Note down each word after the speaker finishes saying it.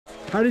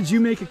How did you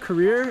make a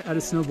career out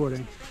of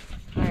snowboarding?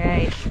 All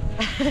right.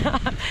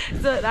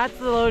 So that's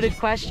the loaded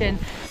question.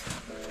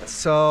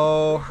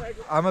 So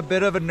I'm a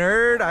bit of a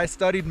nerd. I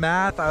studied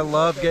math. I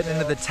love getting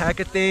into the tech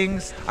of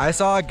things. I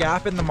saw a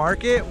gap in the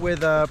market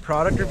with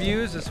product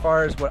reviews as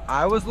far as what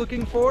I was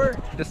looking for.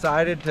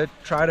 Decided to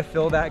try to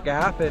fill that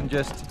gap and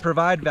just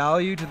provide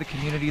value to the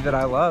community that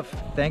I love.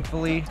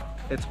 Thankfully,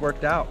 it's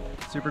worked out.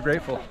 Super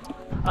grateful.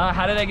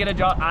 How did I get a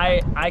job?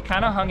 I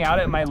kind of hung out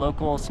at my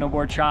local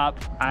snowboard shop.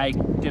 I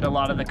did a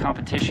lot of the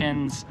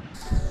competitions.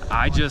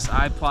 I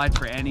applied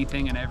for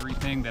anything and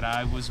everything that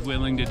I was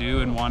willing to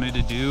do and wanted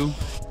to do.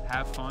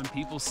 Have fun.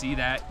 People see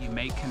that, you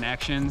make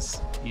connections,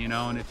 you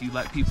know, and if you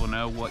let people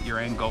know what your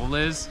end goal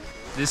is,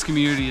 this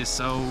community is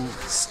so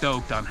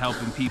stoked on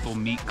helping people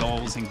meet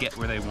goals and get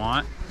where they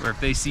want, or if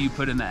they see you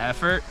put in the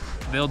effort,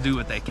 they'll do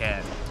what they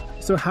can.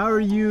 So how are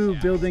you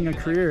building a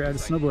career out of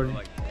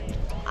snowboarding?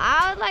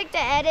 I would like to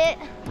edit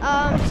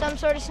some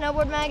sort of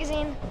snowboard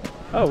magazine.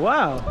 Oh,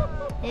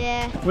 wow.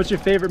 Yeah. What's your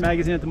favorite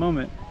magazine at the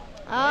moment?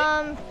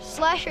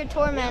 Slasher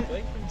Torment.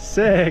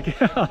 Sick.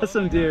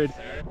 Awesome, dude.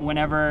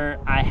 Whenever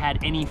I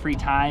had any free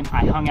time,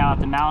 I hung out at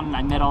the mountain,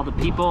 I met all the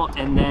people,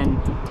 and then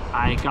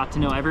I got to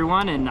know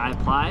everyone and I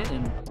applied.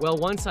 And well,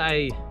 once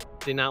I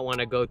did not want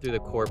to go through the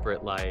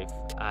corporate life,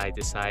 I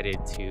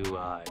decided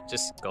to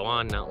just go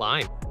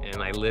online,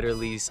 and I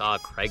literally saw a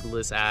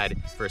Craigslist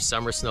ad for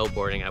summer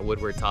snowboarding at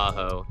Woodward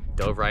Tahoe,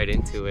 dove right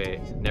into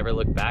it, never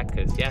looked back,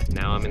 because yeah,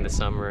 now I'm in the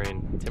summer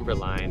in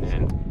Timberline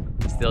and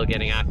still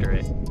getting after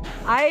it.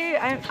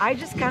 I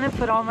just kind of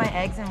put all my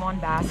eggs in one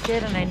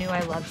basket, and I knew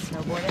I loved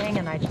snowboarding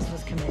and I just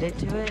was committed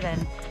to it,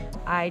 and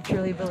I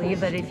truly believe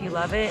that if you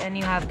love it and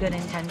you have good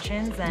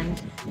intentions, then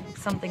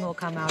something will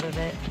come out of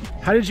it.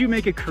 How did you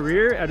make a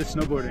career out of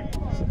snowboarding?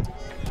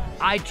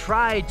 I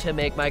tried to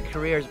make my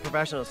career as a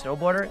professional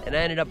snowboarder, and I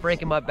ended up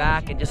breaking my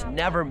back and just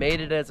never made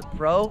it as a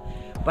pro.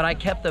 But I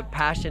kept the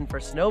passion for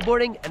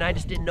snowboarding, and I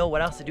just didn't know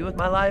what else to do with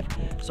my life.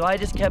 So I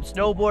just kept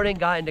snowboarding,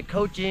 got into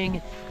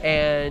coaching,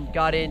 and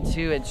got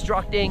into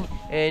instructing,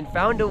 and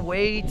found a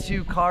way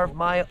to carve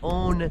my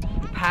own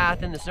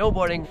path into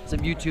snowboarding, some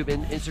YouTube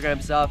and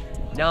Instagram stuff.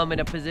 Now I'm in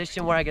a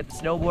position where I get to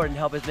snowboard and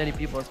help as many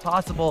people as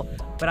possible,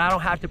 but I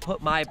don't have to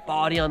put my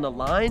body on the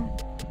line,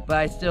 but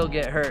I still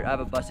get hurt. I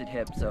have a busted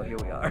hip, so here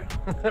we are.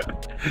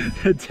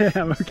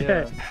 Damn, okay.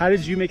 Yeah. How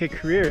did you make a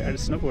career out of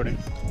snowboarding?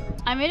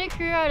 I made a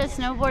career out of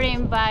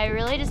snowboarding by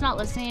really just not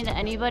listening to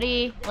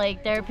anybody,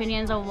 like their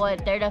opinions on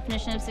what their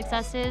definition of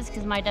success is,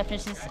 because my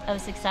definition of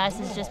success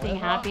is just being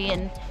happy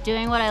and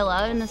doing what I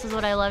love, and this is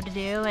what I love to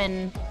do,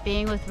 and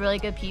being with really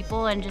good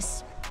people and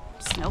just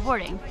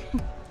snowboarding.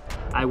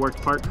 I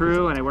worked park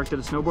crew and I worked at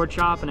a snowboard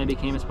shop and I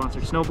became a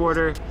sponsored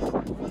snowboarder.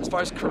 As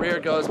far as career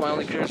goes, my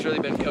only career has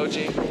really been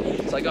coaching.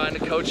 So I got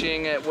into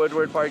coaching at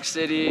Woodward Park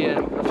City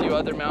and a few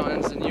other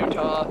mountains in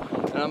Utah.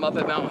 And I'm up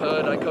at Mount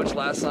Hood. I coached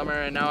last summer,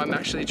 and now I'm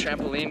actually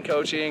trampoline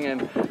coaching,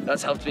 and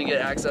that's helped me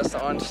get access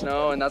to on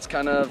snow, and that's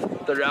kind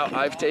of the route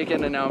I've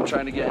taken, and now I'm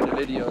trying to get into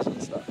videos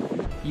and stuff.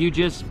 You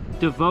just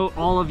devote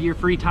all of your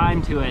free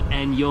time to it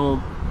and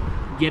you'll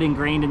get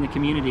ingrained in the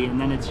community, and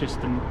then it's just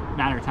a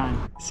matter of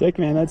time. Sick,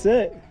 man. That's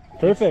it.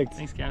 Perfect.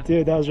 Thanks, Gav.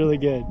 Dude, that was really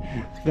good.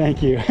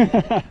 Thank you.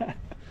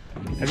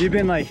 Have you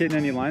been like hitting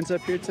any lines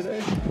up here today?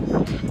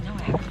 No,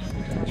 I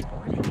haven't been much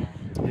boarding.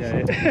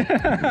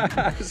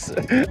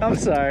 Yeah. I'm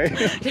sorry. No,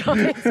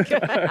 it's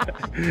good.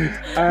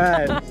 All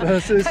right.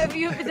 This is... Have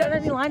you done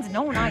any lines?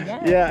 No, not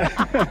yet.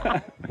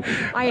 Yeah.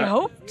 I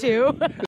hope to.